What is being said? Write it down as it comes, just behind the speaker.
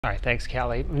right, thanks,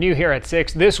 Callie. New here at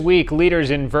 6. This week, leaders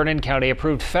in Vernon County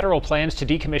approved federal plans to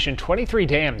decommission 23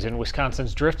 dams in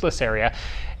Wisconsin's driftless area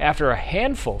after a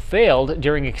handful failed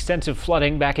during extensive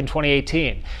flooding back in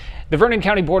 2018. The Vernon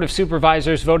County Board of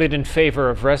Supervisors voted in favor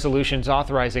of resolutions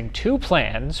authorizing 2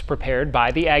 plans prepared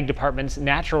by the Ag Department's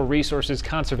Natural Resources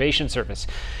Conservation Service.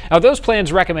 Now, those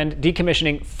plans recommend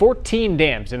decommissioning 14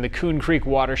 dams in the Coon Creek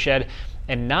watershed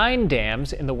and 9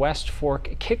 dams in the West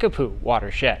Fork Kickapoo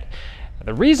watershed.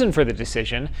 The reason for the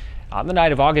decision: on the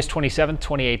night of August 27,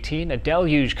 2018, a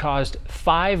deluge caused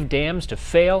 5 dams to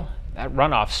fail. That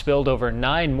runoff spilled over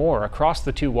 9 more across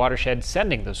the 2 watersheds,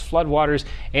 sending those floodwaters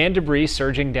and debris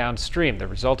surging downstream, the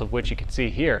result of which you can see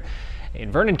here.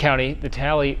 In Vernon County,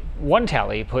 one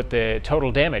tally put the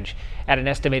total damage at an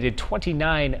estimated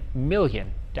 $29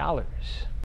 million.